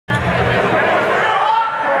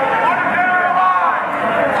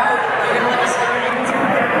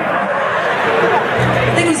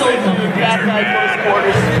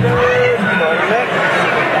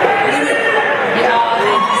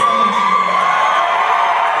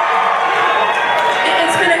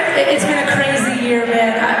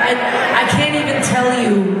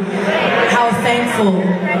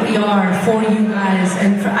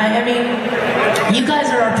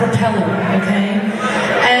fellow, okay?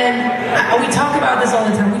 And we talk about this all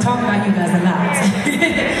the time. We talk about you guys a lot.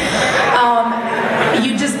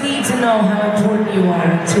 You just need to know how important you are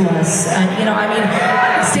to us. You know, I mean,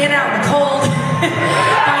 standing out in the cold,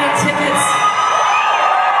 buying tickets,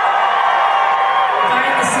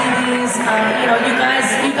 buying the CDs. You know, you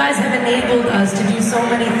guys have enabled us to do so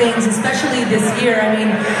many things, especially this year. I mean,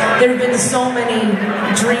 there have been so many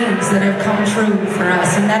dreams that have come true for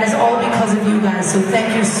us, and that is all because of you guys. So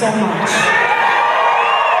thank you so much.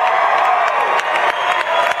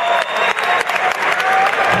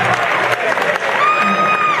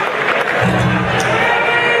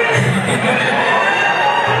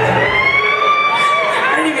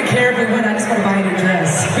 I just want to buy a new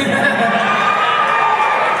dress.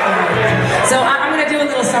 So I'm going to do a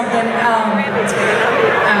little something. I'll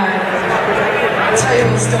tell you a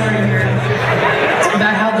little story here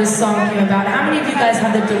about how this song came about. How many of you guys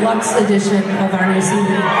have the deluxe edition of our new CD?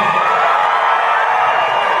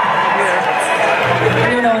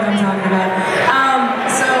 You know what I'm talking about.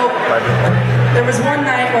 So there was one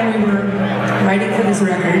night when we were writing for this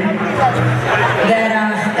record that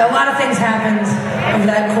a lot of things happened over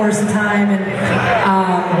that course of time, and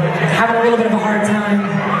having a little bit of a hard time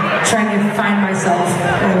trying to find myself,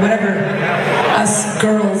 or whatever us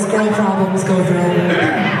girl problems go through.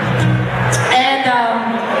 And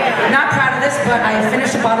not proud of this, but I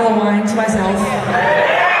finished a bottle of wine to myself.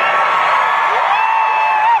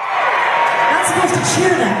 Not supposed to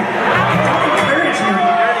cheer that. Don't encourage me.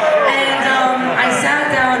 And I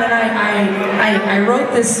sat down and I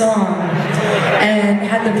wrote this song and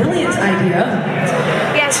had the brilliant idea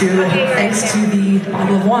to, thanks to the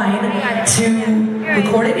bottle of wine, to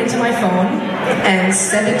record it into my phone and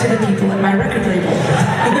send it to the people at my record label.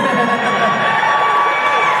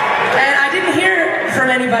 And I didn't hear from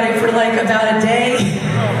anybody for like about a day.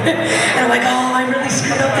 And I'm like, oh, I really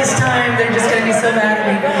screwed up this time. They're just going to be so mad at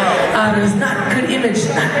me. It was not a good image,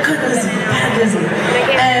 not good Lzzy, bad Lzzy.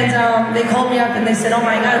 And they called me up and they said, oh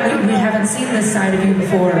my God, we haven't seen this side of you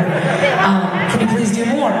before. Can you please do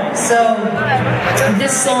more? So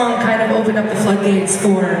this song kind of opened up the floodgates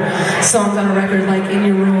for songs on a record like In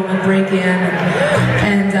Your Room and Break In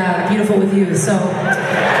and Beautiful With You. So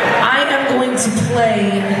I am going to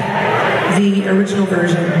play the original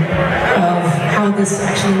version of how this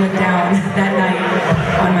actually went down that night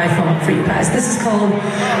on my phone for you guys. This is called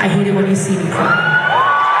I Hate It When You See Me Cry.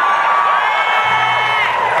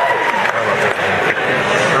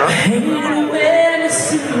 I hate it when you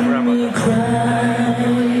see me cry.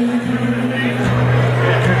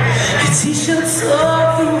 Your t-shirts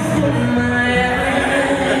all through my eyes.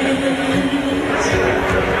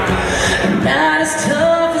 I'm not as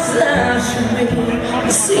tough as I should be.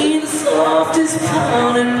 You see the softest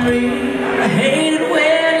part in me. I hate it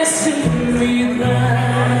when you see me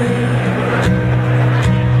cry.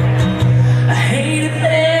 I hate it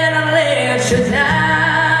when I let you down.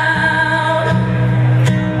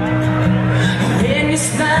 When your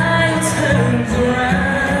smile turns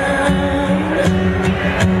around.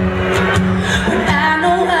 When I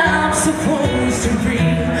know I'm supposed to be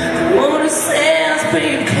the one who says,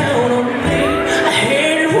 babe, count on me. I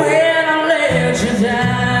hate it when I let you down.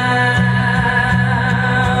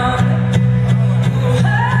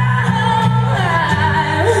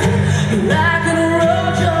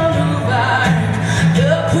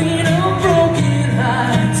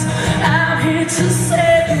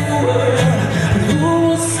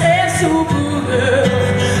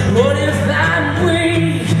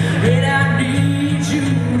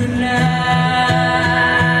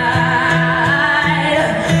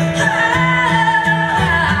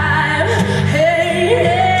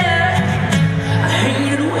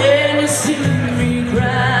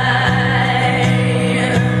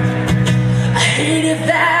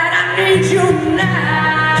 You